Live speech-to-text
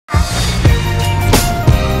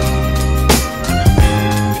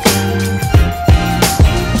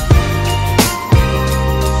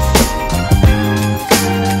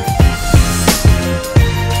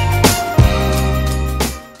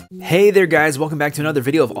Hey there guys, welcome back to another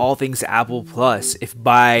video of all things Apple Plus. If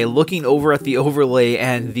by looking over at the overlay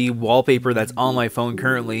and the wallpaper that's on my phone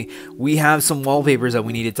currently, we have some wallpapers that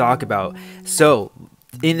we need to talk about. So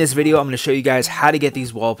in this video, I'm going to show you guys how to get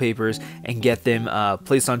these wallpapers and get them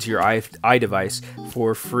placed onto your iDevice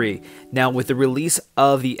for free. Now, with the release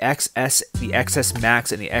of the XS, the XS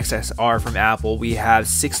Max, and the XSR from Apple, we have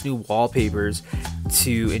 6 new wallpapers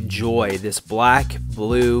to enjoy. This black,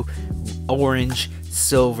 blue, orange,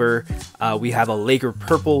 silver, we have a Laker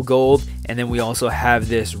purple, gold, and then we also have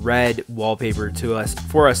this red wallpaper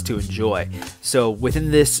for us to enjoy. So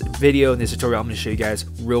within this video, in this tutorial, I'm going to show you guys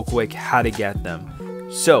real quick how to get them.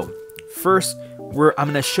 So first, I'm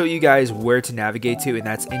going to show you guys where to navigate to, and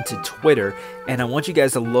that's into Twitter. And I want you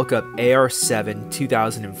guys to look up AR7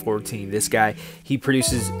 2014. This guy, he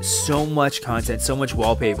produces so much content, so much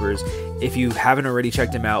wallpapers. If you haven't already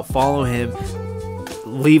checked him out, follow him.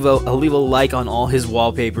 Leave a like on all his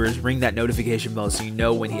wallpapers, ring that notification bell so you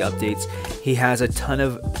know when he updates. He has a ton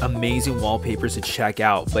of amazing wallpapers to check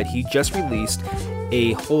out, but he just released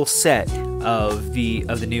a whole set of the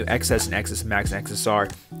new XS and XS Max and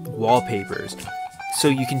XSR wallpapers. So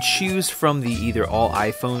you can choose from the either all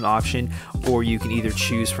iPhone option, or you can either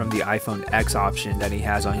choose from the iPhone X option that he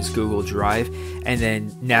has on his Google Drive, and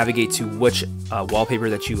then navigate to which wallpaper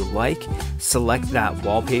that you would like. Select that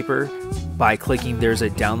wallpaper by clicking, there's a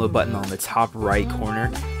download button on the top right corner,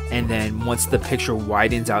 and then once the picture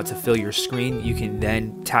widens out to fill your screen, you can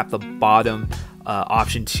then tap the bottom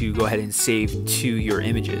option to go ahead and save to your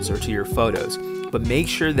images or to your photos. But make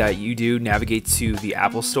sure that you do navigate to the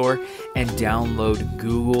Apple Store and download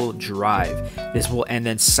Google Drive. And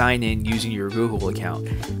then sign in using your Google account.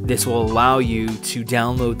 This will allow you to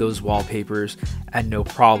download those wallpapers at no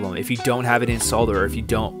problem. If you don't have it installed, or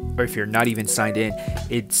if you're not even signed in,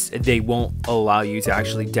 they won't allow you to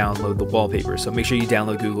actually download the wallpaper. So make sure you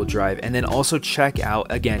download Google Drive, and then also check out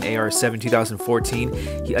again AR7 2014.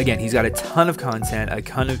 He's got a ton of content,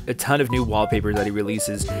 a ton of new wallpapers that he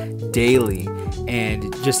releases daily,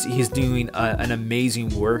 and he's doing an amazing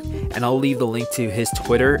work. And I'll leave the link to his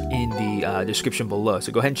Twitter in the description below,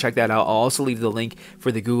 so go ahead and check that out. I'll also leave the link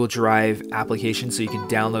for the Google Drive application, so you can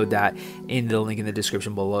download that in the link in the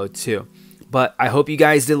description below too. But I hope you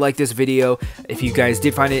guys did like this video. If you guys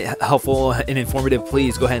did find it helpful and informative,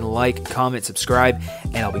 please go ahead and like, comment, subscribe,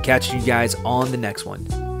 and I'll be catching you guys on the next one.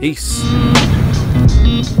 Peace.